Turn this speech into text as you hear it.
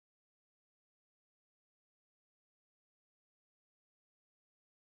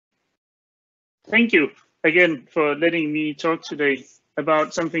Thank you again for letting me talk today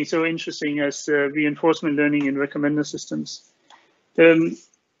about something so interesting as reinforcement learning in recommender systems.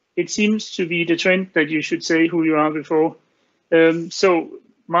 It seems to be the trend that you should say who you are before. So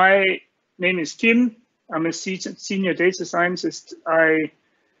my name is Kim. I'm a senior data scientist. I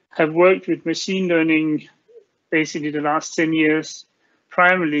have worked with machine learning basically the last 10 years,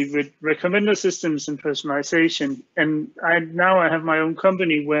 primarily with recommender systems and personalization. And now I have my own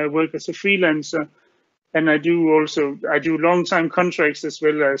company where I work as a freelancer, and I do long-time contracts as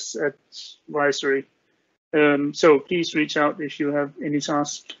well as advisory. So please reach out if you have any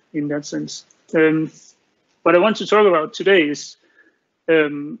tasks in that sense. What I want to talk about today is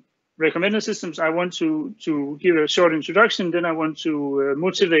recommender systems. I want to give a short introduction, then I want to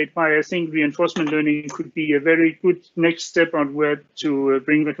motivate why I think reinforcement learning could be a very good next step on where to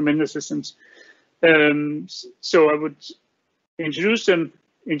bring recommender systems. So I would introduce them,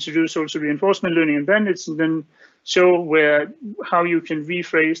 introduce also reinforcement learning and bandits, and then show how you can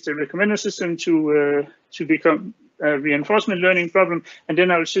rephrase the recommender system to become a reinforcement learning problem. And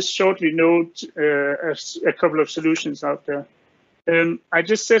then I'll just shortly note a couple of solutions out there. I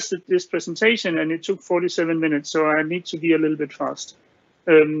just tested this presentation and it took 47 minutes, so I need to be a little bit fast.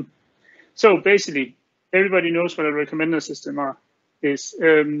 So basically, everybody knows what a recommender system is.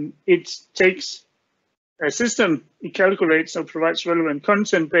 It takes a system, it calculates or provides relevant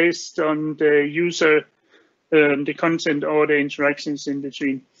content based on the user, the content or the interactions in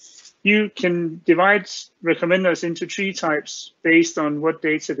between. You can divide recommenders into 3 types based on what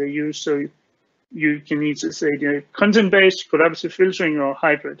data they use. So you can either say the content-based, collaborative filtering, or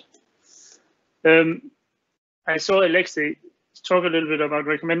hybrid. I saw Alexei talk a little bit about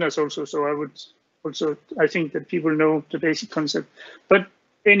recommenders also, so I think that people know the basic concept. But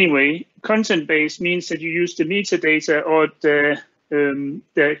anyway, content-based means that you use the metadata or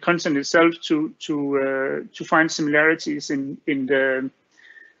the content itself to find similarities in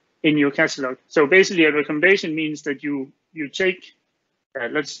your catalog. So basically, a recommendation means that you take.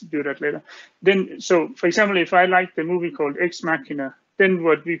 Let's do that later. Then, so for example, if I like the movie called Ex Machina, then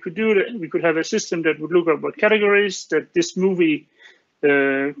what we could do, we could have a system that would look up what categories that this movie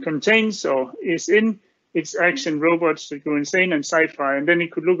contains or is in. It's action, robots that go insane, and sci-fi. And then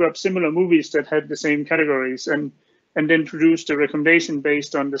it could look up similar movies that had the same categories and then produce the recommendation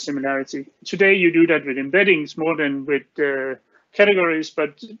based on the similarity. Today, you do that with embeddings more than with categories,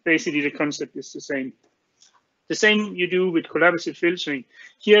 but basically the concept is the same. The same you do with collaborative filtering.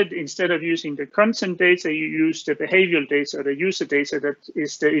 Here, instead of using the content data, you use the behavioral data or the user data that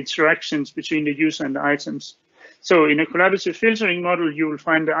is the interactions between the user and the items. So in a collaborative filtering model, you will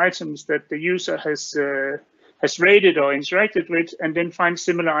find the items that the user has rated or interacted with, and then find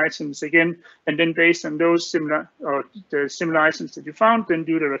similar items again, and then based on those similar items that you found, then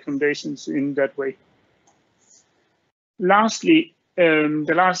do the recommendations in that way. Lastly,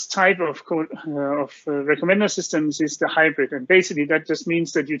 the last type of recommender systems is the hybrid, and basically that just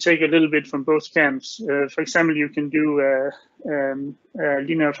means that you take a little bit from both camps. For example, you can do a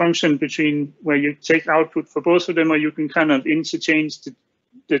linear function between where you take output for both of them, or you can kind of interchange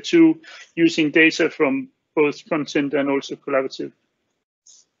the two using data from both content and also collaborative.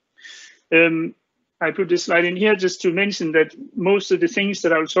 I put this slide in here just to mention that most of the things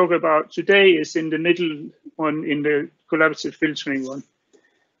that I'll talk about today is in the middle one, in the collaborative filtering one.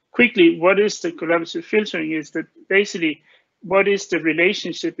 Quickly, what is the collaborative filtering? Is that basically what is the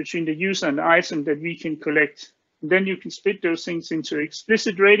relationship between the user and the item that we can collect? And then you can split those things into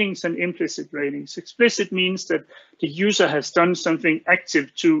explicit ratings and implicit ratings. Explicit means that the user has done something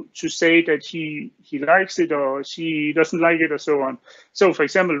active to say that he likes it or she doesn't like it or so on. So for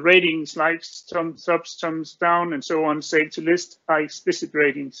example, ratings, likes, thumbs up, thumbs down, and so on, saved to list are explicit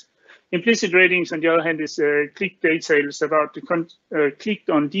ratings. Implicit ratings, on the other hand, is clicked details about the clicked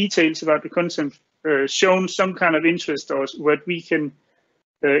on details about the content, shown some kind of interest or what we can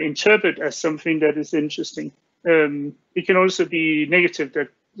interpret as something that is interesting. It can also be negative,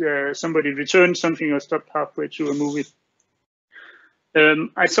 that somebody returned something or stopped halfway through a movie.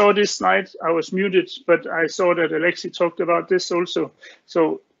 I saw this slide, I was muted, but I saw that Alexei talked about this also.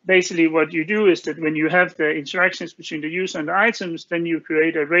 So basically what you do is that when you have the interactions between the user and the items, then you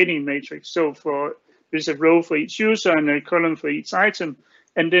create a rating matrix. So there's a row for each user and a column for each item.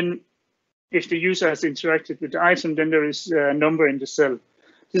 And then if the user has interacted with the item, then there is a number in the cell.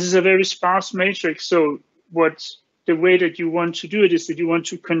 This is a very sparse matrix. So the way that you want to do it is that you want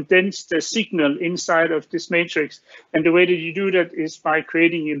to condense the signal inside of this matrix. And the way that you do that is by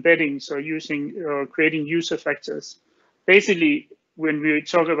creating embeddings or creating user factors. Basically, when we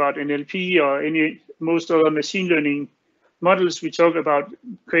talk about NLP or most other machine learning models, we talk about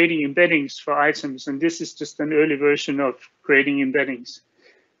creating embeddings for items, and this is just an early version of creating embeddings.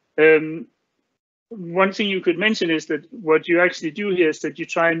 One thing you could mention is that what you actually do here is that you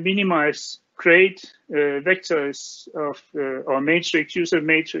try and minimize, create vectors of or matrix, user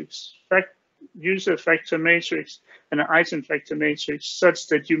factor matrix, and an item factor matrix, such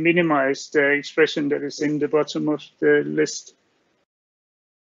that you minimize the expression that is in the bottom of the list.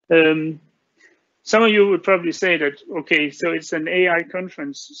 Some of you would probably say that, okay, so it's an AI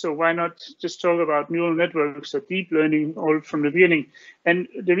conference, so why not just talk about neural networks or deep learning all from the beginning? And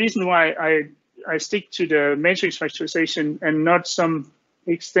the reason why I stick to the matrix factorization and not some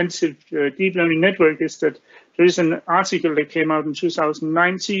extensive deep learning network is that there is an article that came out in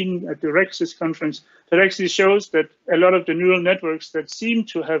 2019 at the Rexis conference that actually shows that a lot of the neural networks that seem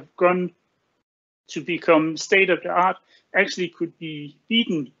to have gone to become state of the art actually could be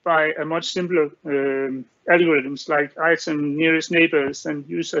beaten by a much simpler algorithms like item nearest neighbors and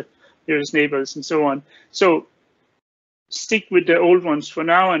user nearest neighbors and so on. So stick with the old ones for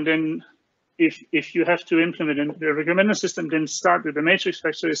now, and then if you have to implement the recommender system, then start with the matrix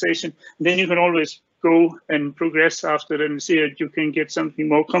factorization. Then you can always go and progress after that and see that you can get something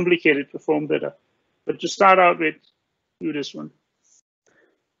more complicated perform better. But to start out with, do this one.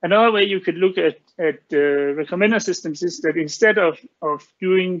 Another way you could look at recommender systems is that instead of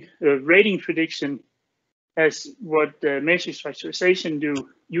doing rating prediction as what the matrix factorization do,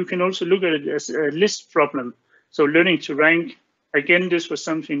 you can also look at it as a list problem. So learning to rank, again, this was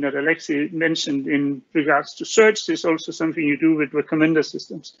something that Alexi mentioned in regards to search. This is also something you do with recommender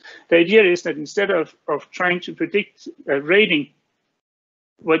systems. The idea is that instead of trying to predict a rating,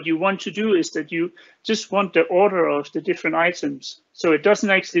 what you want to do is that you just want the order of the different items. So it doesn't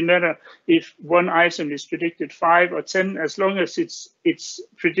actually matter if one item is predicted 5 or 10, as long as it's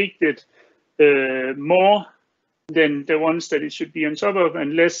predicted more than the ones that it should be on top of,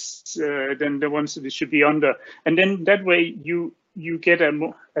 and less than the ones that it should be under. And then that way you get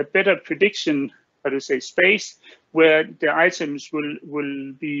a better prediction, how to say, space where the items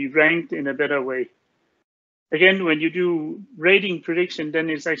will be ranked in a better way. Again, when you do rating prediction, then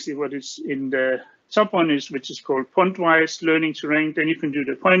it's actually what is in the top one is, which is called point-wise learning to rank. Then you can do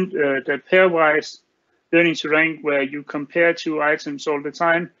the pairwise learning to rank, where you compare two items all the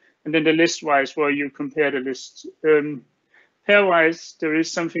time, and then the list-wise, where you compare the list. Pairwise, there is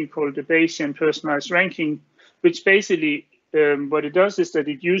something called the Bayesian personalized ranking, which basically what it does is that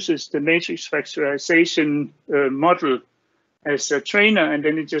it uses the matrix factorization model as a trainer, and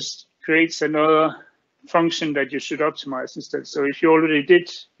then it just creates another function that you should optimize instead. So if you already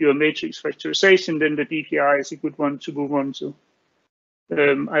did your matrix factorization, then the DPI is a good one to move on to.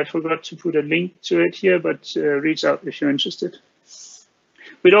 I forgot to put a link to it here, but reach out if you're interested.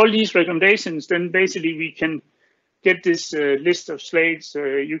 With all these recommendations, then basically we can get this list of slates.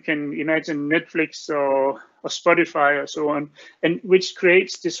 You can imagine Netflix or Spotify or so on, and which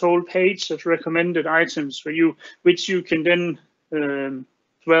creates this whole page of recommended items for you, which you can then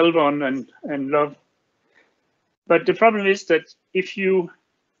dwell on and love. But the problem is that if you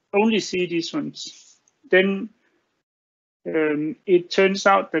only see these ones, then it turns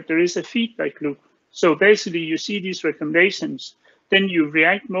out that there is a feedback loop. So basically you see these recommendations, then you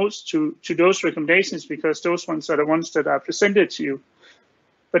react most to those recommendations because those ones are the ones that are presented to you.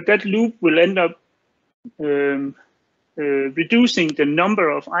 But that loop will end up reducing the number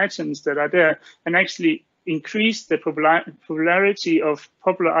of items that are there and actually increase the popularity of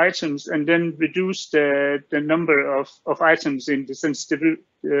popular items and then reduce the number of items in the sense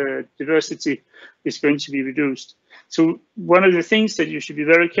diversity is going to be reduced. So one of the things that you should be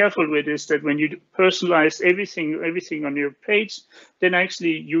very careful with is that when you personalize everything on your page, then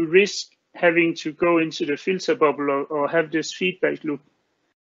actually you risk having to go into the filter bubble or have this feedback loop.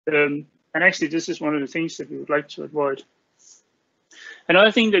 And actually, this is one of the things that we would like to avoid.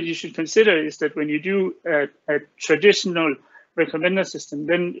 Another thing that you should consider is that when you do a traditional recommender system,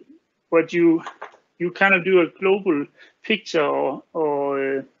 then what you kind of do a global picture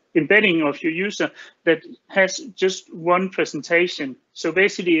or embedding of your user that has just one presentation. So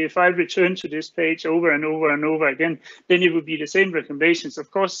basically, if I return to this page over and over and over again, then it would be the same recommendations.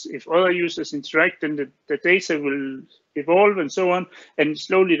 Of course, if other users interact, then the data will evolve and so on, and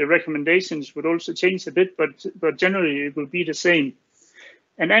slowly the recommendations would also change a bit, but generally it will be the same.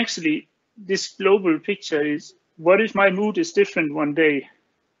 And actually, this global picture is, what if my mood is different one day?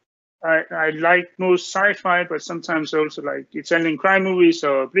 I like most sci-fi, but sometimes also like Italian crime movies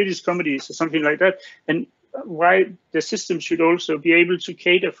or British comedies or something like that. And why the system should also be able to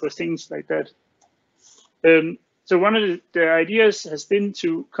cater for things like that. So one of the ideas has been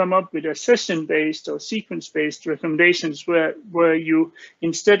to come up with a session-based or sequence-based recommendations where you,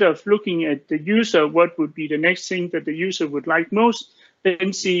 instead of looking at the user, what would be the next thing that the user would like most,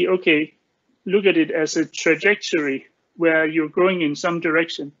 then see, okay, look at it as a trajectory where you're going in some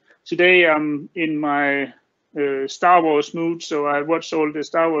direction. Today I'm in my Star Wars mood, so I watch all the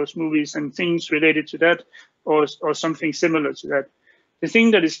Star Wars movies and things related to that, or something similar to that. The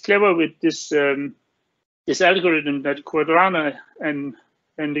thing that is clever with this this algorithm that Quadrana and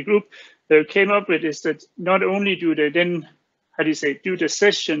the group came up with is that not only do they then, how do you say, do the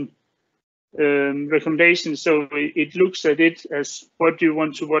session recommendations, so it looks at it as what do you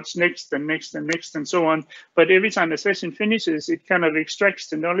want to watch next and next and next and so on, but every time a session finishes, it kind of extracts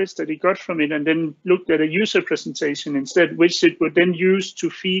the knowledge that it got from it and then looked at a user presentation instead, which it would then use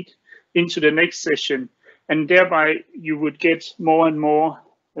to feed into the next session, and thereby you would get more and more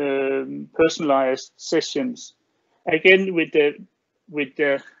personalized sessions. Again, with the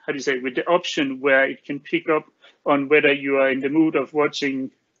how do you say, with the option where it can pick up on whether you are in the mood of watching,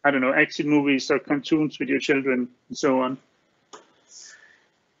 I don't know, action movies or cartoons with your children and so on.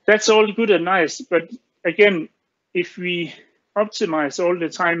 That's all good and nice, but again, if we optimize all the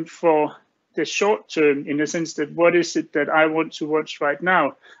time for the short term, in the sense that what is it that I want to watch right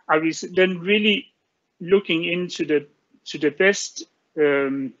now, are we then really looking into the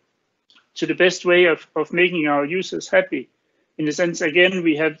best way of making our users happy? In the sense, again,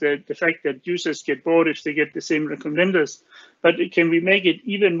 we have the fact that users get bored if they get the same recommenders, but can we make it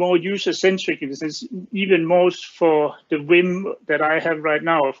even more user-centric, in the sense, even more for the whim that I have right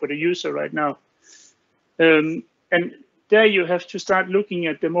now, or for the user right now? And there you have to start looking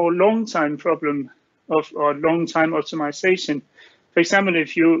at the more long-time problem or long-time optimization. For example,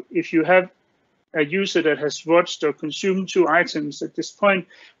 if you have a user that has watched or consumed 2 items at this point,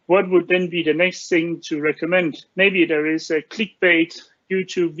 what would then be the next thing to recommend? Maybe there is a clickbait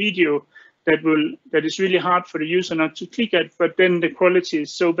YouTube video that is really hard for the user not to click at, but then the quality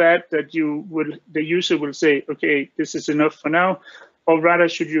is so bad that the user will say, okay, this is enough for now. Or rather,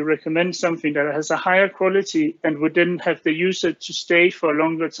 should you recommend something that has a higher quality and would then have the user to stay for a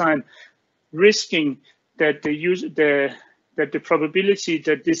longer time, risking that the probability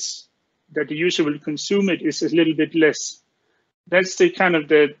that the user will consume it is a little bit less? That's the kind of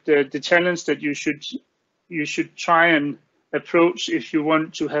the challenge that you should try and approach if you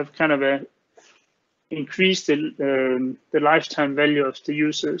want to have kind of increase the lifetime value of the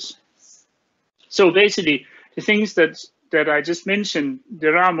users. So basically, the things that I just mentioned,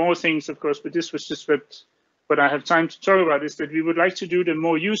 there are more things, of course, but this was just what I have time to talk about, is that we would like to do the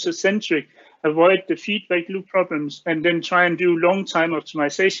more user-centric, avoid the feedback loop problems, and then try and do long-time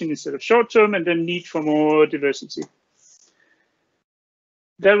optimization instead of short-term, and then need for more diversity.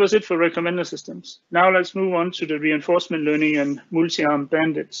 That was it for recommender systems. Now let's move on to the reinforcement learning and multi-arm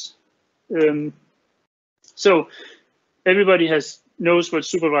bandits. So everybody knows what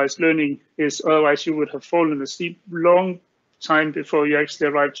supervised learning is, otherwise you would have fallen asleep long time before you actually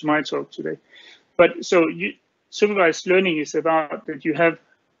arrived to my talk today. But so supervised learning is about that you have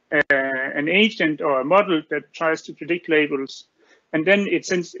an agent or a model that tries to predict labels, and then it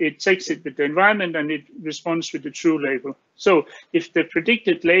takes it with the environment and it responds with the true label. So if the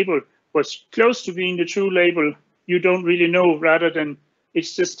predicted label was close to being the true label, you don't really know, rather than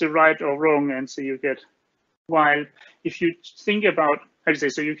it's just the right or wrong answer you get. While if you think about, how to say,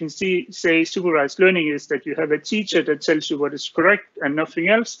 so you can say supervised learning is that you have a teacher that tells you what is correct and nothing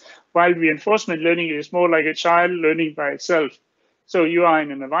else, while reinforcement learning is more like a child learning by itself. So you are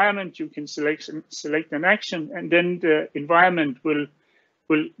in an environment, you can select an action, and then the environment will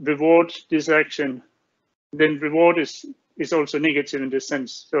reward this action. Then reward is also negative in this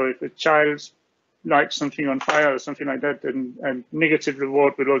sense. So if a child lights something on fire or something like that, then a negative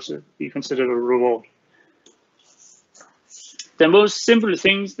reward will also be considered a reward. The most simple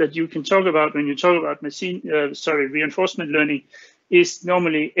things that you can talk about when you talk about reinforcement learning is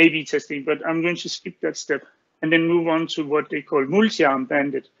normally A/B testing, but I'm going to skip that step and then move on to what they call multi-arm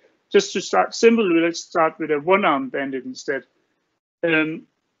bandit. Just to start simple, let's start with a one-arm bandit instead.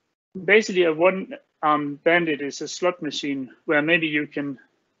 Basically, a one-arm bandit is a slot machine where maybe you can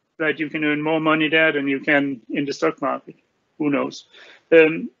earn more money there than you can in the stock market. Who knows?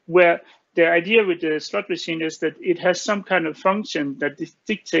 Where the idea with the slot machine is that it has some kind of function that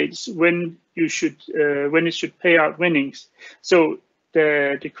dictates when it should pay out winnings. So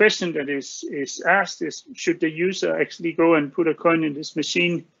the question that is asked is, should the user actually go and put a coin in this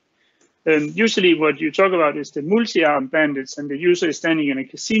machine? Usually what you talk about is the multi-arm bandits, and the user is standing in a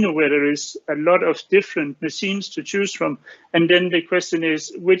casino where there is a lot of different machines to choose from. And then the question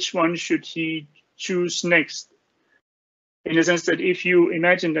is, which one should he choose next? in the sense that if you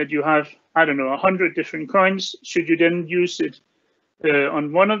imagine that you have, I don't know, 100 different coins, should you then use it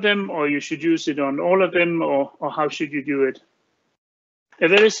on one of them, or you should use it on all of them, or how should you do it? A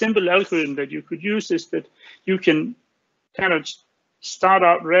very simple algorithm that you could use is that you can kind of start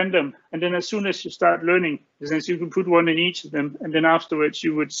out random, and then as soon as you start learning, since you can put one in each of them, and then afterwards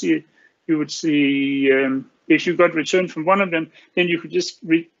you would see if you got return from one of them, then you could just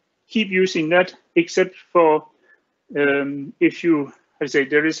keep using that, except for if you, I say,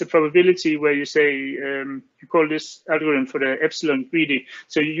 there is a probability where you say you call this algorithm for the epsilon greedy.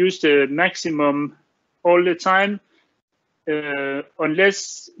 So you use the maximum all the time,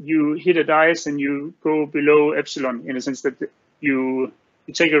 unless you hit a dice and you go below epsilon, in the sense that you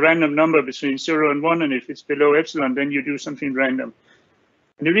take a random number between 0 and 1, and if it's below epsilon, then you do something random.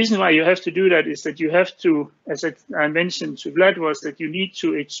 And the reason why you have to do that is that you have to, as I mentioned to Vlad, was that you need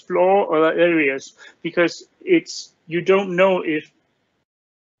to explore other areas, because you don't know if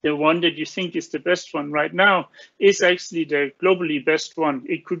the one that you think is the best one right now is actually the globally best one.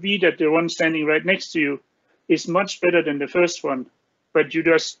 It could be that the one standing right next to you is much better than the first one, but you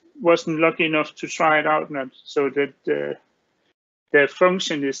just wasn't lucky enough to try it out, so that the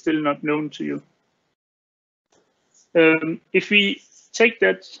function is still not known to you. If we take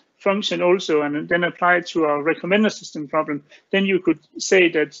that function also and then apply it to our recommender system problem, then you could say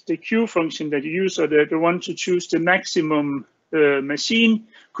that the Q function that you use, or the one to choose the maximum machine,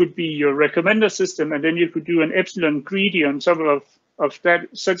 could be your recommender system, and then you could do an epsilon greedy on top of that,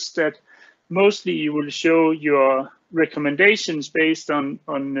 such that mostly you will show your recommendations based on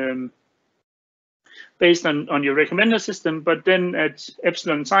your recommender system, but then at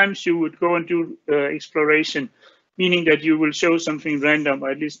epsilon times you would go and do exploration, meaning that you will show something random,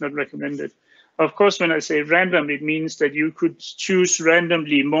 or at least not recommended. Of course, when I say random, it means that you could choose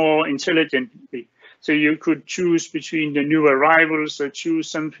randomly more intelligently. So you could choose between the new arrivals, or choose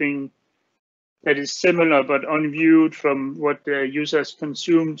something that is similar but unviewed from what the users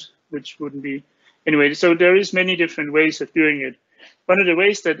consumed, which wouldn't be. Anyway, so there is many different ways of doing it. One of the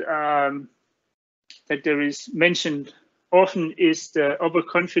ways that there is mentioned often is the upper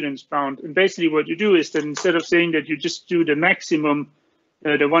confidence bound. And basically what you do is that instead of saying that you just do the maximum,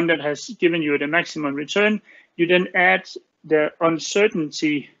 the one that has given you the maximum return, you then add the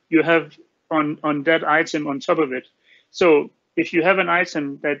uncertainty you have on that item on top of it. So if you have an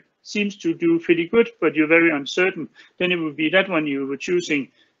item that seems to do pretty good, but you're very uncertain, then it would be that one you were choosing.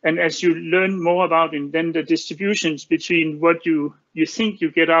 And as you learn more about it, then the distributions between what you think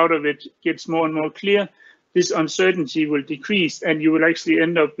you get out of it gets more and more clear. This uncertainty will decrease, and you will actually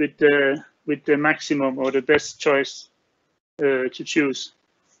end up with the maximum or the best choice to choose.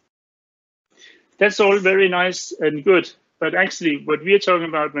 That's all very nice and good, but actually what we are talking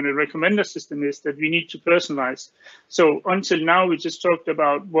about when a recommender system is that we need to personalize. So until now, we just talked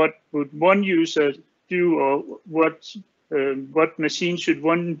about what would one user do, or what machine should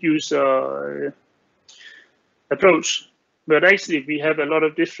one user approach. But actually, we have a lot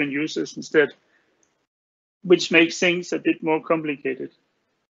of different users instead, which makes things a bit more complicated.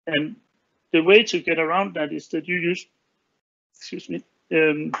 And the way to get around that is that you use, excuse me,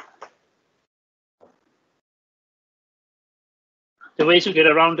 the way to get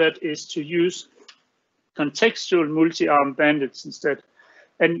around that is to use contextual multi-arm bandits instead.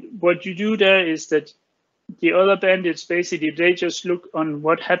 And what you do there is that the other bandits, basically, they just look on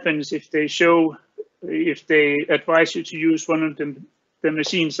what happens if they advise you to use one of the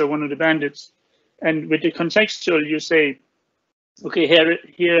machines or one of the bandits. And with the contextual, you say, okay,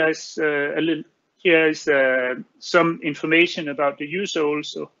 here is some information about the user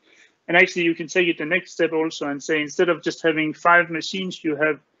also. And actually, you can take it the next step also and say, instead of just having 5 machines, you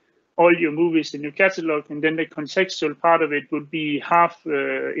have all your movies in your catalog, and then the contextual part of it would be half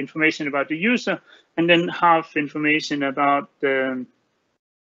information about the user, and then half information about the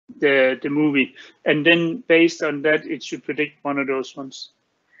movie. And then based on that, it should predict one of those ones.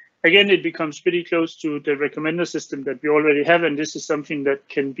 Again, it becomes pretty close to the recommender system that we already have, and this is something that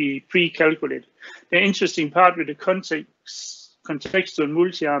can be pre-calculated. The interesting part with the contextual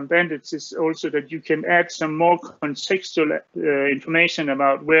multi-arm bandits is also that you can add some more contextual information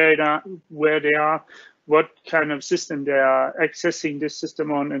about where they are, what kind of system they are accessing this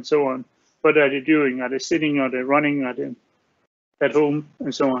system on, and so on. What are they doing? Are they sitting? Are they running? Are they at home?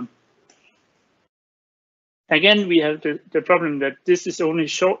 And so on. Again, we have the problem that this is only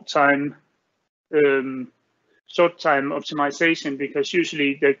short-time optimization, because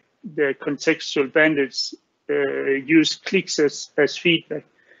usually the contextual bandits use clicks as feedback.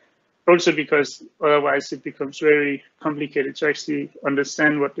 Also because otherwise it becomes very complicated to actually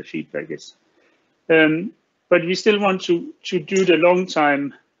understand what the feedback is. but we still want to do the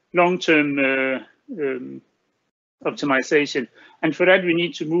long-term optimization. And for that, we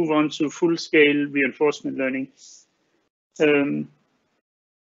need to move on to full-scale reinforcement learning.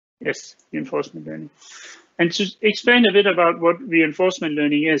 Yes, reinforcement learning. And to explain a bit about what reinforcement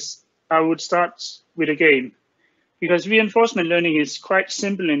learning is, I would start with a game, because reinforcement learning is quite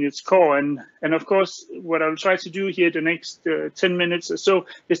simple in its core. And of course, what I'll try to do here the next 10 minutes or so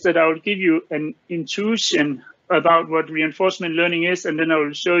is that I will give you an intuition about what reinforcement learning is, and then I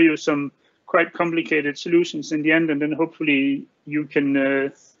will show you some quite complicated solutions in the end, and then hopefully you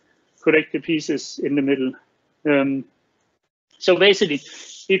can connect the pieces in the middle. So basically,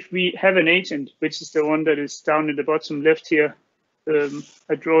 if we have an agent, which is the one that is down in the bottom left here,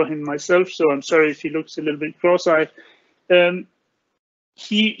 I draw him myself, so I'm sorry if he looks a little bit cross-eyed.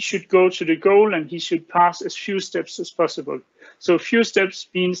 He should go to the goal and he should pass as few steps as possible. So few steps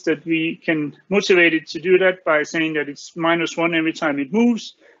means that we can motivate it to do that by saying that it's -1 every time it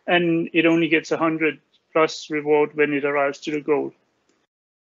moves, and it only gets 100+ reward when it arrives to the goal.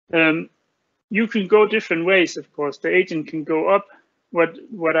 You can go different ways, of course. The agent can go up.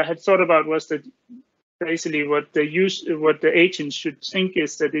 What I had thought about was that basically what the agent should think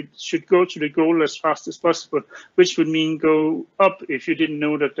is that it should go to the goal as fast as possible, which would mean go up if you didn't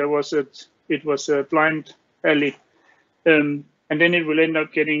know that it was a blind alley. And then it will end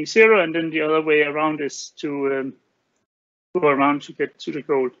up getting 0, and then the other way around is to go around to get to the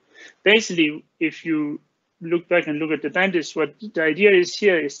goal. Basically, if you look back and look at the Danish, what the idea is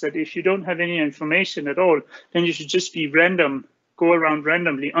here is that if you don't have any information at all, then you should just be random, go around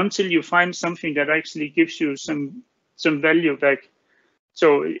randomly until you find something that actually gives you some value back.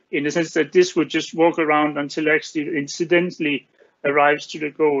 So in the sense that this would just walk around until it actually incidentally arrives to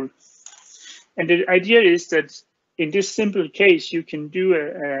the goal. And the idea is that in this simple case, you can do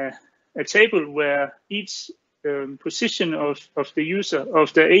a table where each position of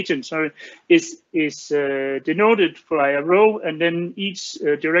the agent, sorry, is denoted by a row, and then each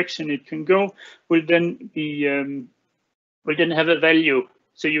direction it can go will then be will then have a value.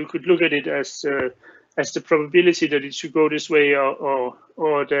 So you could look at it as the probability that it should go this way, or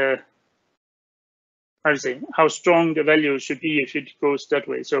the, how to say, how strong the value should be if it goes that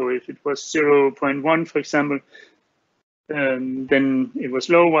way. So if it was 0.1, for example, then it was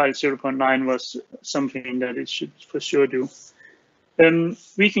low, while 0.9 was something that it should for sure do.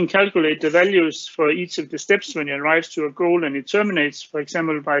 We can calculate the values for each of the steps when it arrives to a goal and it terminates, for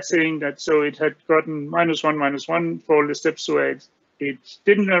example, by saying that so it had gotten -1, -1 for all the steps where it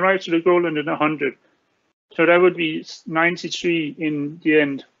didn't arrive to the goal, and then 100. So that would be 93 in the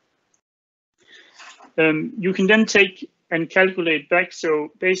end. You can then take and calculate back.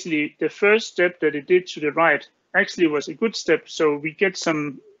 So basically, the first step that it did to the right actually was a good step. So we get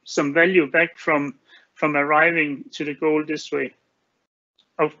some value back from arriving to the goal this way.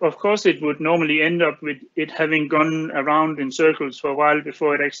 Of course, it would normally end up with it having gone around in circles for a while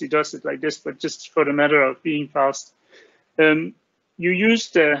before it actually does it like this, but just for the matter of being fast. You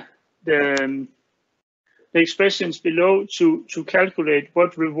use the expressions below to calculate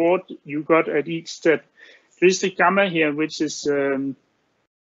what reward you got at each step. There is the gamma here, which is, I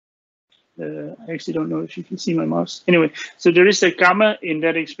actually don't know if you can see my mouse. Anyway, so there is a gamma in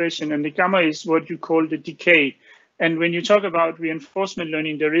that expression, and the gamma is what you call the decay. And when you talk about reinforcement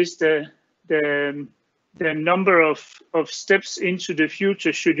learning, there is the number of steps into the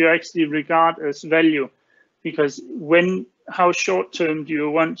future should you actually regard as value, because how short term do you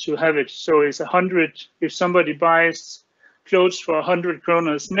want to have it? So it's 100. If somebody buys clothes for 100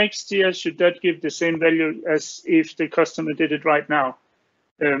 kroner next year, should that give the same value as if the customer did it right now?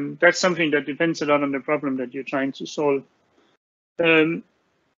 That's something that depends a lot on the problem that you're trying to solve. Another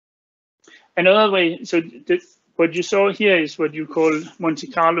way, so what you saw here is what you call Monte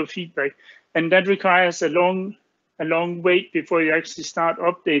Carlo feedback, and that requires a long wait before you actually start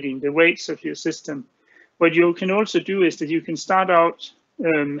updating the weights of your system. What you can also do is that you can start out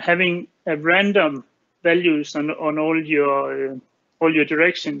having a random values on all your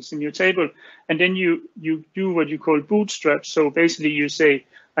directions in your table, and then you do what you call bootstrap. So basically, you say,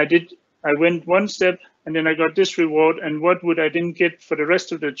 I went one step, and then I got this reward, and what would I then get for the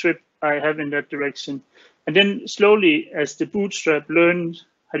rest of the trip I have in that direction? And then slowly, as the bootstrap learns,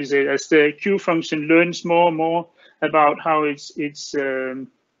 as the queue function learns more and more about how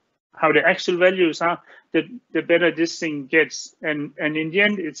how the actual values are, the better this thing gets. And in the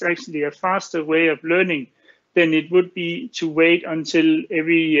end, it's actually a faster way of learning than it would be to wait until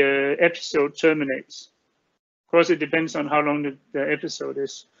every episode terminates. Of course, it depends on how long the episode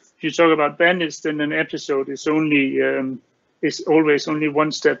is. If you talk about bandits, then an episode is always only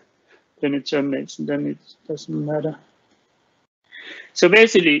one step. then it terminates, and then it doesn't matter. So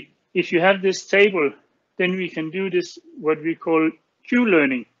basically, if you have this table, then we can do this, what we call queue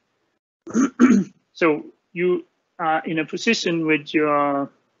learning. So you are in a position with your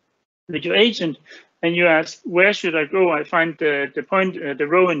agent, and you ask, where should I go? I find the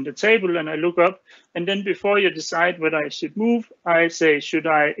row in the table, and I look up, and then before you decide whether I should move, I say, should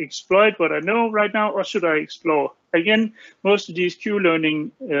I exploit what I know right now, or should I explore? Again, most of these queue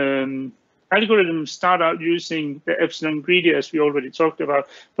learning algorithms start out using the epsilon greedy, as we already talked about,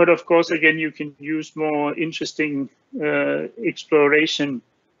 but of course, again, you can use more interesting exploration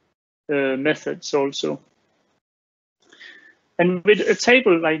methods also. And with a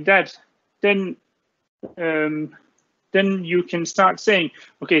table like that, then you can start saying,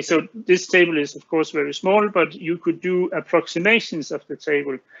 okay, so this table is of course very small, but you could do approximations of the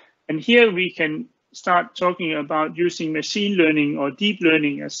table. And here we can start talking about using machine learning or deep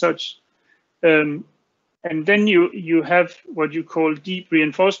learning as such. And then you have what you call deep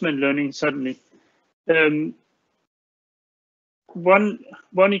reinforcement learning suddenly. One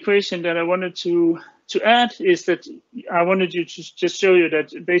equation that I wanted to add is that I wanted you to just show you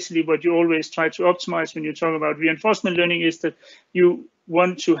that basically what you always try to optimize when you talk about reinforcement learning is that you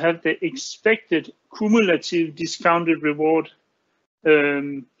want to have the expected cumulative discounted reward.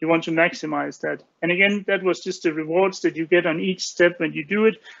 You want to maximize that. And again, that was just the rewards that you get on each step when you do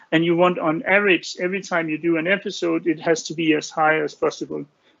it. And you want on average, every time you do an episode, it has to be as high as possible.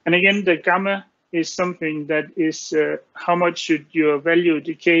 And again, the gamma is something that is how much should your value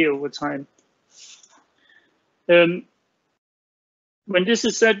decay over time. When this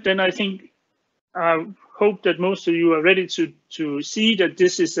is said, then I think I hope that most of you are ready to see that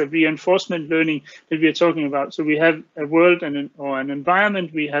this is a reinforcement learning that we are talking about. So we have a world and an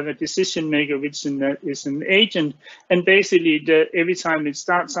environment. We have a decision maker, which is an agent, and basically every time it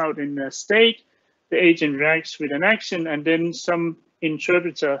starts out in a state, the agent reacts with an action, and then some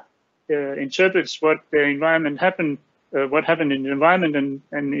interpreter interprets what the environment happened, what happened in the environment,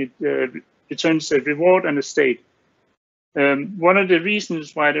 and it returns a reward and a state. One of the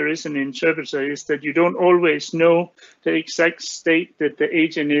reasons why there is an interpreter is that you don't always know the exact state that the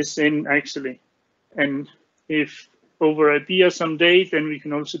agent is in actually. And if over a beer someday, then we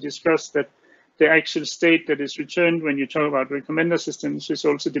can also discuss that the actual state that is returned when you talk about recommender systems is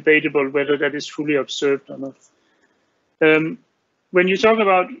also debatable whether that is fully observed or not. When you talk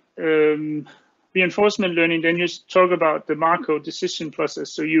about reinforcement learning, then you talk about the Markov decision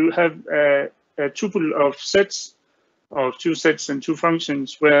process. So you have a tuple of sets, of two sets and two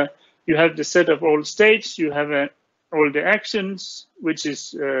functions, where you have the set of all states, you have all the actions, which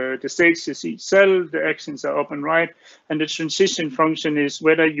is the states is each cell, the actions are up and right, and the transition function is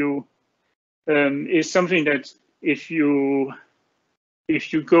whether you is something that if you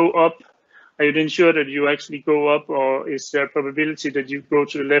go up, are you then sure that you actually go up, or is there a probability that you go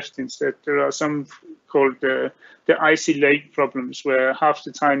to the left instead? There are some called the icy lake problems, where half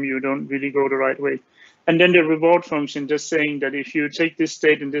the time you don't really go the right way. And then the reward function just saying that if you take this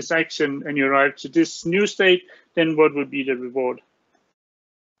state and this action and you arrive to this new state, then what would be the reward?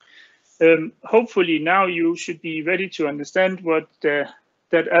 Hopefully now you should be ready to understand what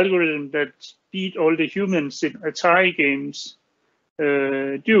that algorithm that beat all the humans in Atari games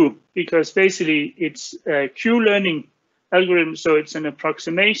do, because basically it's a queue learning algorithm, so it's an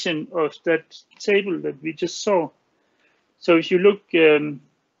approximation of that table that we just saw. So if you look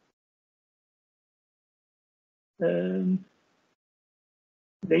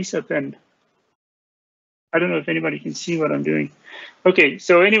laser pen, I don't know if anybody can see what I'm doing. Okay,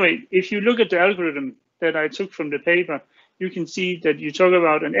 so anyway, if you look at the algorithm that I took from the paper, you can see that you talk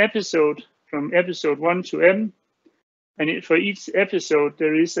about an episode from episode 1 to M, and for each episode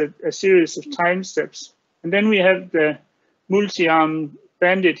there is a series of time steps. And then we have the multi-arm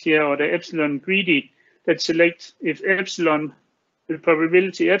bandit here, or the epsilon greedy, that selects if epsilon, the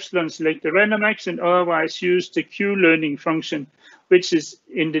probability epsilon, select the random action, otherwise use the queue learning function, which is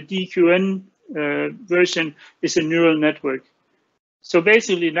in the DQN version is a neural network. So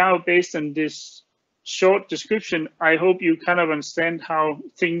basically now, based on this short description, I hope you kind of understand how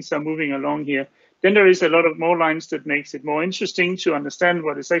things are moving along here. Then there is a lot of more lines that makes it more interesting to understand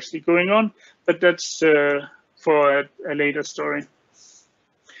what is actually going on, but that's for a later story.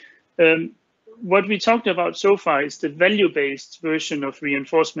 What we talked about so far is the value-based version of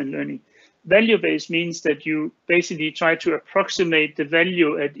reinforcement learning. Value-based means that you basically try to approximate the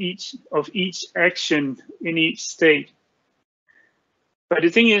value at each action in each state. But the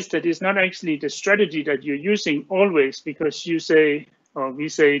thing is that it's not actually the strategy that you're using always, because you say, or we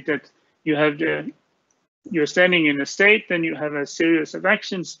say that you have you're standing in a state, then you have a series of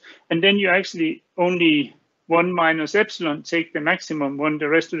actions, and then you actually only 1 minus epsilon take the maximum one. The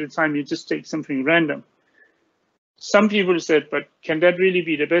rest of the time you just take something random. Some people said, but can that really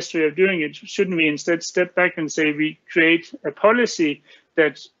be the best way of doing it? Shouldn't we instead step back and say we create a policy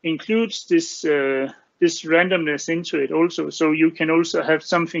that includes this this randomness into it also, so you can also have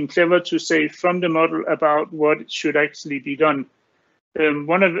something clever to say from the model about what should actually be done.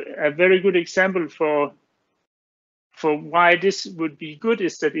 A very good example for why this would be good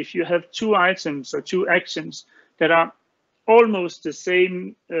is that if you have two items or two actions that are almost the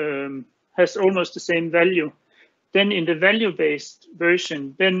same, has almost the same value, then in the value-based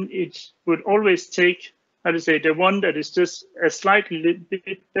version, then it would always take, how to say, the one that is just a slightly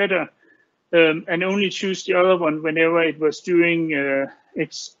bit better, and only choose the other one whenever it was doing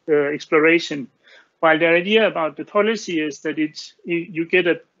exploration. While the idea about the policy is that you get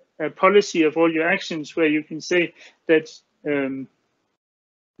a policy of all your actions where you can say that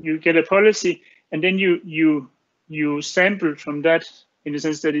you get a policy and then you sample from that, in the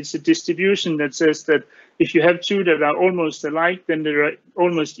sense that it's a distribution that says that if you have two that are almost alike, then there are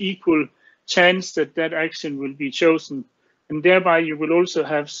almost equal chance that that action will be chosen. And thereby you will also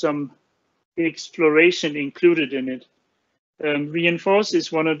have some exploration included in it. Reinforce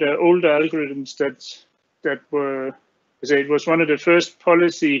is one of the older algorithms that were, it was one of the first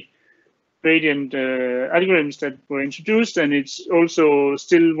policy gradient algorithms that were introduced, and it's also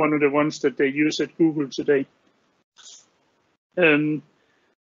still one of the ones that they use at Google today.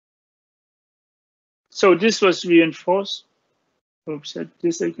 So this was reinforced. Oops,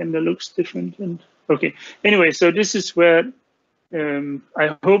 this again, that looks different. And okay, anyway, so this is where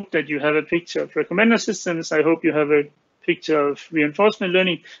I hope that you have a picture of recommender systems. I hope you have a picture of reinforcement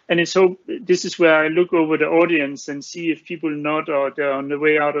learning, and this is where I look over the audience and see if people nod or they're on the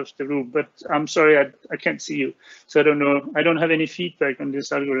way out of the room. But I'm sorry, I can't see you, so I don't know. I don't have any feedback on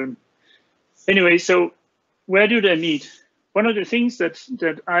this algorithm. Anyway, so where do they meet? One of the things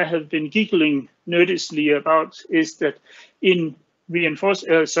that I have been giggling nerdously about is that in when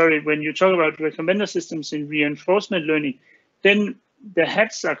you talk about recommender systems in reinforcement learning, then the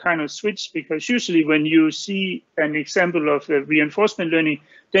hats are kind of switched, because usually when you see an example of reinforcement learning,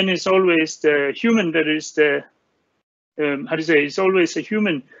 then it's always the human that is the, it's always a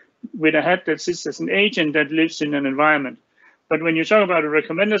human with a hat that sits as an agent that lives in an environment. But when you talk about a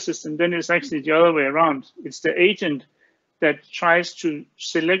recommender system, then it's actually the other way around. It's the agent that tries to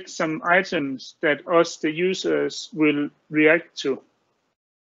select some items that us, the users, will react to.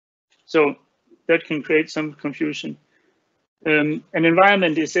 So that can create some confusion. An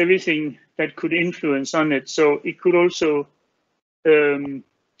environment is everything that could influence on it. So it could also, to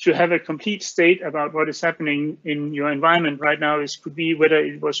have a complete state about what is happening in your environment right now, could be whether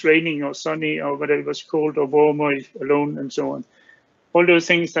it was raining or sunny, or whether it was cold or warm or alone, and so on. All those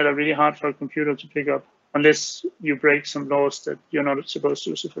things that are really hard for a computer to pick up, unless you break some laws that you're not supposed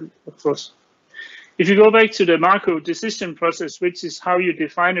to, of course. If you go back to the Markov decision process, which is how you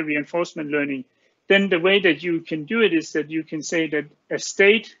define a reinforcement learning, then the way that you can do it is that you can say that a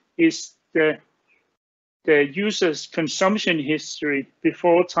state is the user's consumption history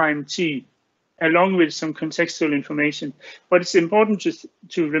before time t, along with some contextual information. What is important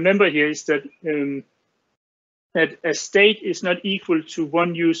to remember here is that that a state is not equal to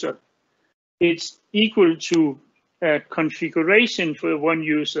one user. It's equal to a configuration for one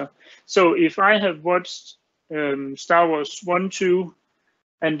user. So if I have watched Star Wars 1, 2,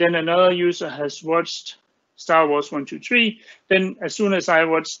 and then another user has watched Star Wars 1, 2, 3, then as soon as I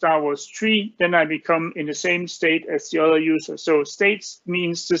watch Star Wars 3, then I become in the same state as the other user. So states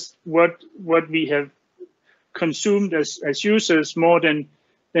means just what we have consumed as users, more than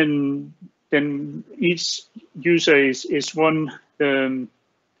each user is one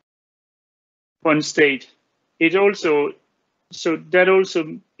state. It also, so that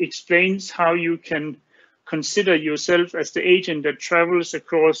also explains how you can consider yourself as the agent that travels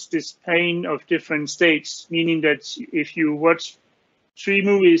across this pane of different states, meaning that if you watch 3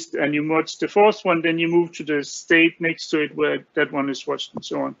 movies and you watch the 4th one, then you move to the state next to it where that one is watched, and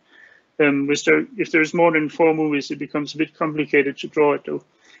so on. If there's more than 4 movies, it becomes a bit complicated to draw it though.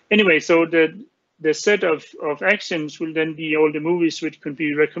 Anyway, so the set of actions will then be all the movies which could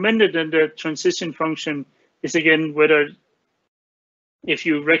be recommended, and the transition function is again whether if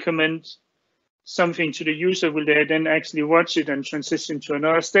you recommend something to the user, will they then actually watch it and transition to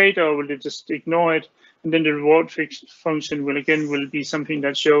another state, or will they just ignore it? And then the reward function will be something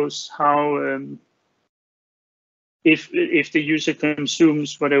that shows how if the user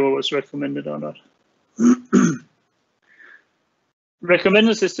consumes whatever was recommended or not.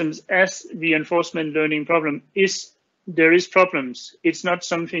 recommender systems as reinforcement learning problem there is problems. It's not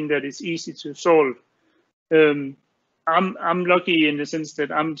something that is easy to solve. I'm lucky in the sense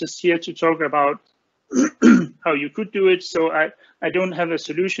that I'm just here to talk about how you could do it. So I don't have a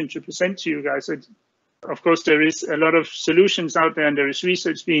solution to present to you guys. Of course, there is a lot of solutions out there, and there is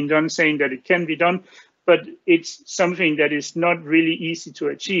research being done saying that it can be done, but it's something that is not really easy to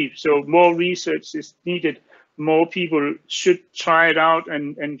achieve. So more research is needed. More people should try it out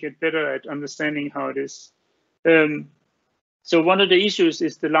and get better at understanding how it is. So one of the issues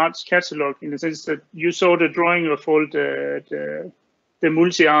is the large catalog, in the sense that you saw the drawing of all the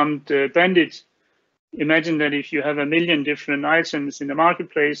multi-armed bandit. Imagine that if you have 1 million different items in the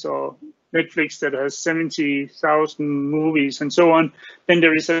marketplace, or Netflix that has 70,000 movies and so on, then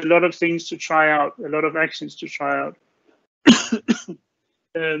there is a lot of things to try out, a lot of actions to try out.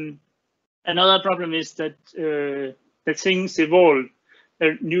 Another problem is that things evolve.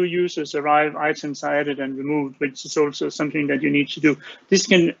 New users arrive, items are added and removed, which is also something that you need to do. This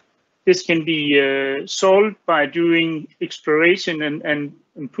can be solved by doing exploration and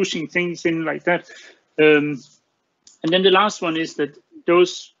pushing things in like that. And then the last one is that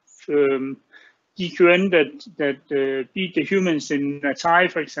those DQN that beat the humans in a tie,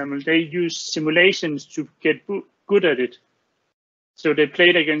 for example, they use simulations to get good at it. So they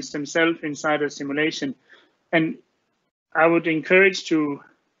played against themselves inside a simulation. And I would encourage you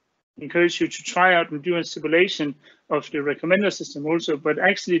to try out and do a simulation of the recommender system also. But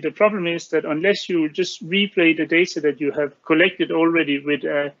actually, the problem is that unless you just replay the data that you have collected already with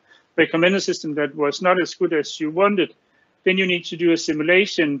a recommender system that was not as good as you wanted, then you need to do a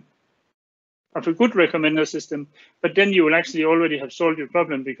simulation of a good recommender system. But then you will actually already have solved your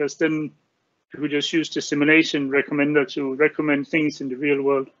problem, because then you could just use the simulation recommender to recommend things in the real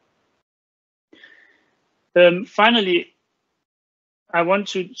world. Finally, I want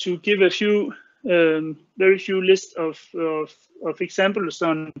to give a few, very few list of examples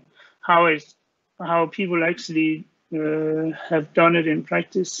on how people actually have done it in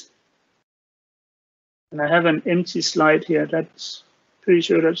practice. And I have an empty slide here. That's pretty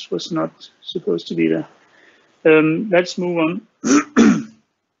sure that was not supposed to be there. Let's move on.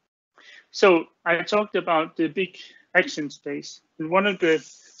 So I talked about the big action space, and one of the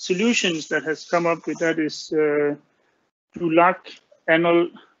solutions that has come up with that is Dulac,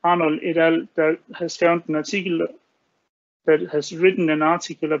 Arnold et al. That has found an article that has written an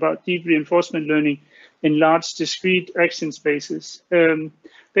article about deep reinforcement learning in large discrete action spaces.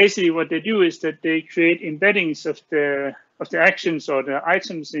 Basically, what they do is that they create embeddings of the actions or the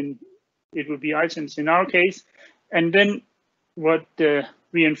items it would be items in our case, and then what the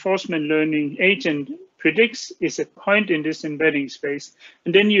reinforcement learning agent predicts is a point in this embedding space,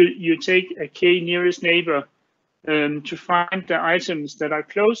 and then you take a k nearest neighbor to find the items that are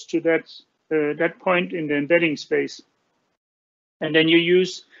close to that point in the embedding space, and then you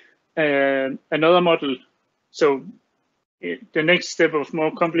use another model. So the next step of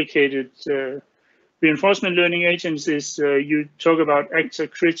more complicated reinforcement learning agents is you talk about actor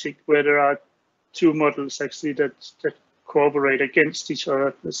critic, where there are two models actually that cooperate against each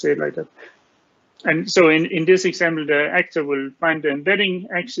other, let's say it like that. And so in this example, the actor will find the embedding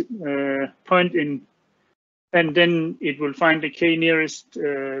point in, and then it will find the k nearest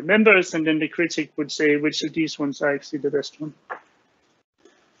members, and then the critic would say which of these ones are actually the best one.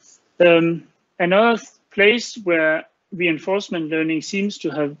 Another place where reinforcement learning seems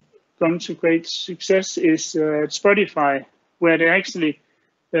to have gone to great success is Spotify, where they actually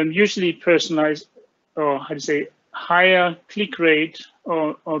usually personalize, or how to say, higher click rate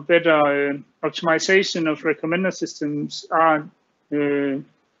or better optimization of recommender systems are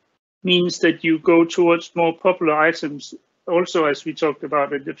means that you go towards more popular items, also as we talked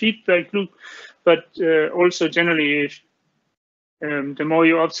about in the feedback loop, but also generally if the more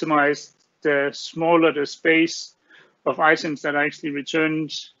you optimize, the smaller the space of items that are actually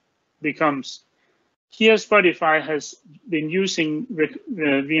returned becomes. Here, Spotify has been using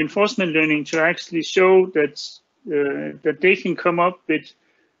reinforcement learning to actually show that they can come up with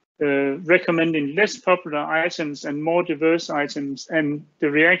recommending less popular items and more diverse items, and the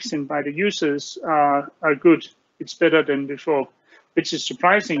reaction by the users are good. It's better than before, which is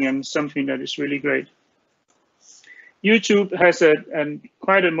surprising and something that is really great. YouTube has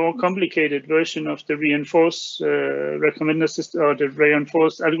quite a more complicated version of the reinforced recommender system, or the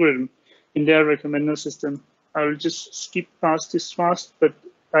reinforced algorithm in their recommender system. I'll just skip past this fast, but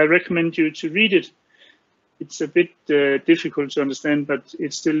I recommend you to read it. It's a bit difficult to understand, but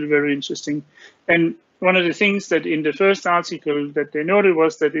it's still very interesting. And one of the things that in the first article that they noted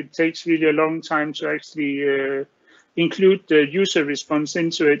was that it takes really a long time to actually include the user response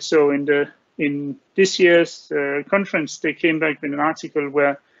into it. So in this year's conference, they came back with an article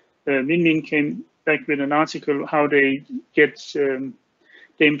where Min came back with an article how they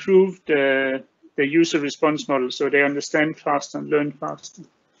they improved the user response model, so they understand faster and learn faster.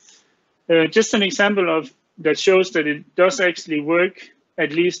 Just an example of that shows that it does actually work,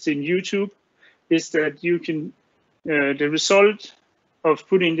 at least in YouTube, is that you can the result of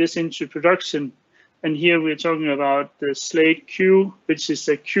putting this into production. And here we're talking about the Slate Q, which is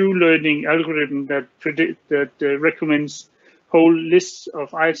a Q learning algorithm that recommends whole lists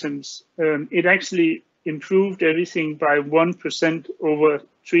of items. It actually improved everything by 1% over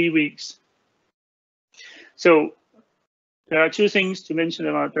 3 weeks. So there are two things to mention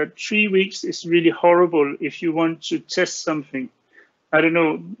about that. 3 weeks is really horrible if you want to test something. I don't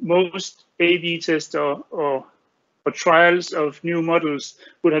know, most A/B tests or trials of new models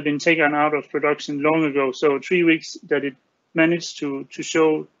would have been taken out of production long ago. So 3 weeks that it managed to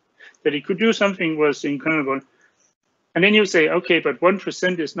show that it could do something was incredible. And then you say, okay, but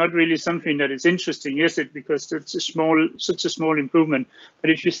 1% is not really something that is interesting, is it? Because that's such a small improvement. But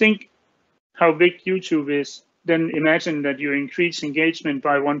if you think how big YouTube is, then imagine that you increase engagement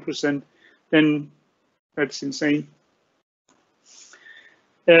by 1%, then that's insane.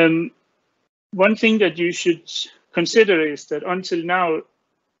 One thing that you should consider is that until now,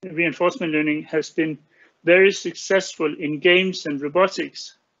 reinforcement learning has been very successful in games and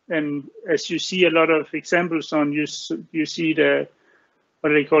robotics. And as you see a lot of examples on, you see the, what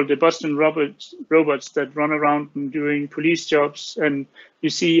they call the Boston robots that run around and doing police jobs. And you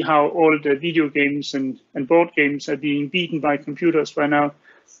see how all the video games and board games are being beaten by computers by now.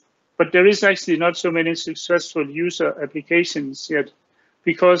 But there is actually not so many successful user applications yet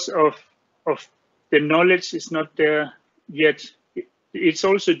because of the knowledge is not there yet. It's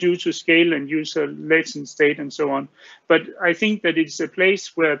also due to scale and user latent state and so on. But I think that it's a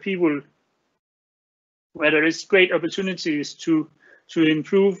place where where there is great opportunities to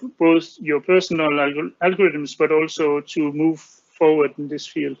improve both your personal algorithms, but also to move forward in this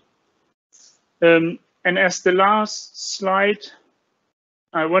field. And as the last slide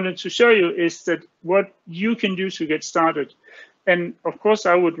I wanted to show you is that what you can do to get started. And of course,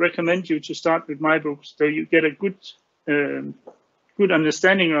 I would recommend you to start with my books, so you get a good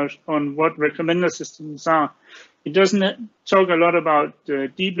understanding on what recommender systems are. It doesn't talk a lot about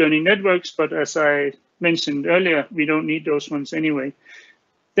deep learning networks, but as I mentioned earlier, we don't need those ones anyway.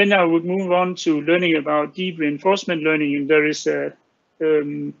 Then I would move on to learning about deep reinforcement learning, and there is a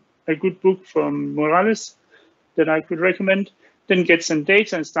good book from Morales that I could recommend. Then get some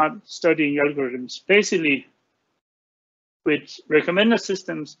data and start studying algorithms. Basically, with recommender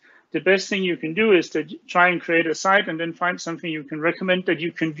systems, the best thing you can do is to try and create a site and then find something you can recommend that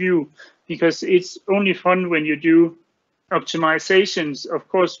you can view, because it's only fun when you do optimizations, of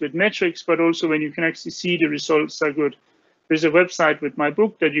course, with metrics, but also when you can actually see the results are good. There's a website with my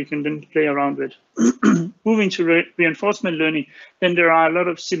book that you can then play around with. Moving to reinforcement learning, then there are a lot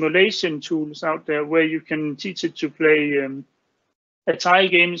of simulation tools out there where you can teach it to play tile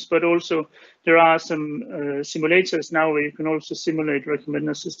games, but also there are some simulators now where you can also simulate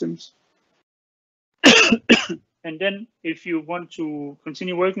recommender systems. And then if you want to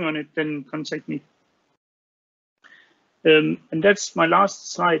continue working on it, then contact me. And that's my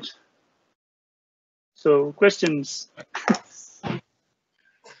last slide. So questions?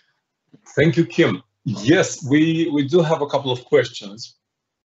 Thank you, Kim. Yes, we do have a couple of questions.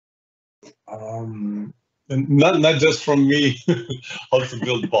 And not just from me, how to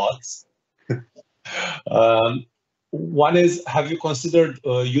build bots. One is, have you considered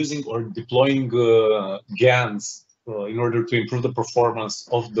using or deploying GANs in order to improve the performance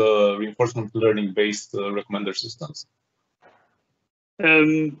of the reinforcement learning-based recommender systems?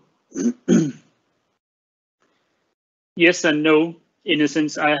 Yes and no. In a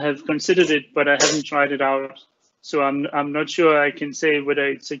sense, I have considered it, but I haven't tried it out. So I'm not sure I can say whether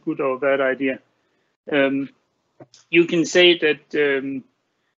it's a good or bad idea. You can say that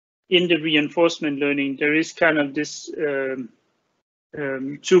in the reinforcement learning, there is kind of this two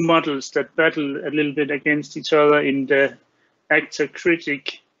models that battle a little bit against each other in the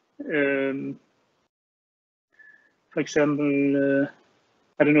actor-critic. For example,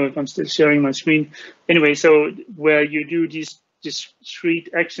 I don't know if I'm still sharing my screen. Anyway, so where you do these discrete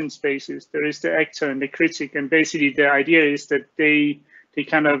action spaces, there is the actor and the critic, and basically the idea is that they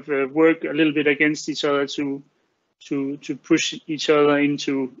kind of work a little bit against each other to push each other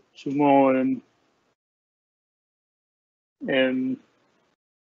into more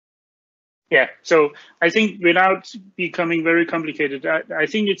yeah. So I think without becoming very complicated, I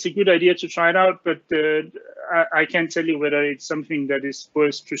think it's a good idea to try it out, but I can't tell you whether it's something that is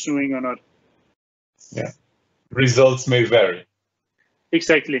worth pursuing or not. Yeah, results may vary.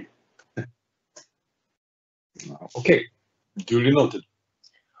 Exactly. Okay, duly noted.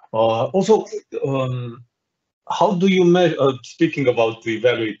 Also, how do you measure, speaking about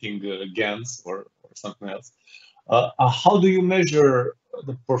evaluating GANs or something else, how do you measure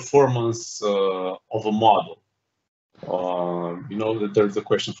the performance of a model? You know, that there's a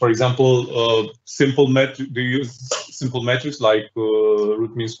question. For example, simple metric. Do you use simple metrics like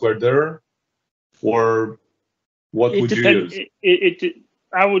root mean squared error, or what would you use?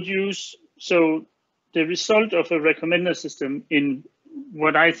 I would use, so the result of a recommender system in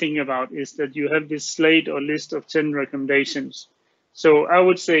what I think about is that you have this slate or list of 10 recommendations. So I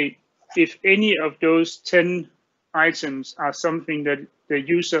would say if any of those 10 items are something that the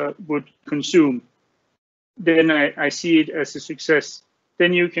user would consume, then I see it as a success.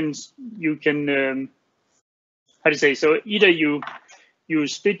 Then you can how to say, so either you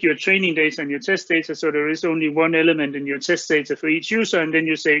split your training data and your test data, so there is only one element in your test data for each user, and then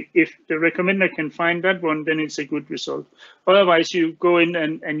you say, if the recommender can find that one, then it's a good result. Otherwise, you go in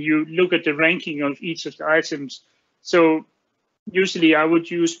and you look at the ranking of each of the items. So usually I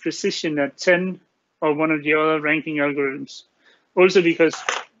would use precision at 10 or one of the other ranking algorithms. Also because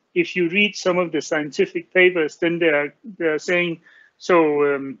if you read some of the scientific papers, then they're saying,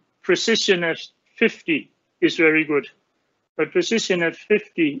 so precision at 50 is very good. But precision at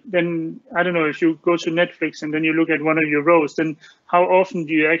 50, then I don't know, if you go to Netflix and then you look at one of your rows, then how often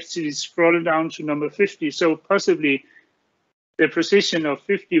do you actually scroll down to number 50? So possibly the precision of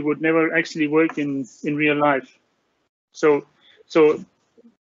 50 would never actually work in real life. So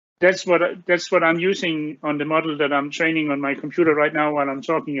that's what I'm using on the model that I'm training on my computer right now while I'm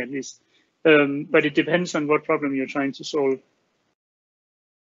talking, at least. But it depends on what problem you're trying to solve.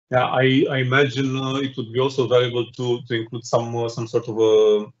 Yeah, I imagine it would be also valuable to include some sort of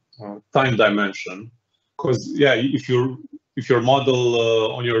a time dimension, because yeah, if your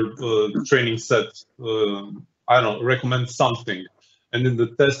model on your training set, I don't know, recommends something, and in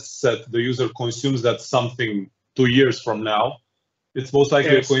the test set the user consumes that something 2 years from now, it's most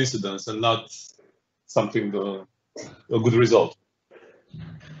likely a coincidence and not something a good result.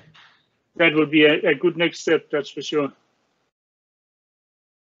 That would be a good next step, that's for sure.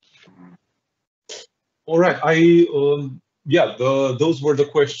 All right, yeah, those were the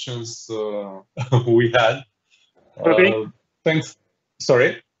questions we had. Okay. Thanks.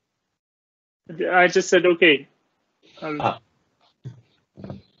 Sorry. I just said okay.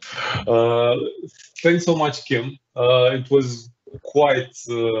 Thanks so much, Kim. It was quite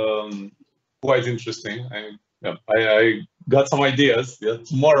interesting. I got some ideas. Yeah,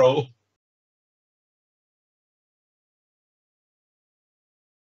 tomorrow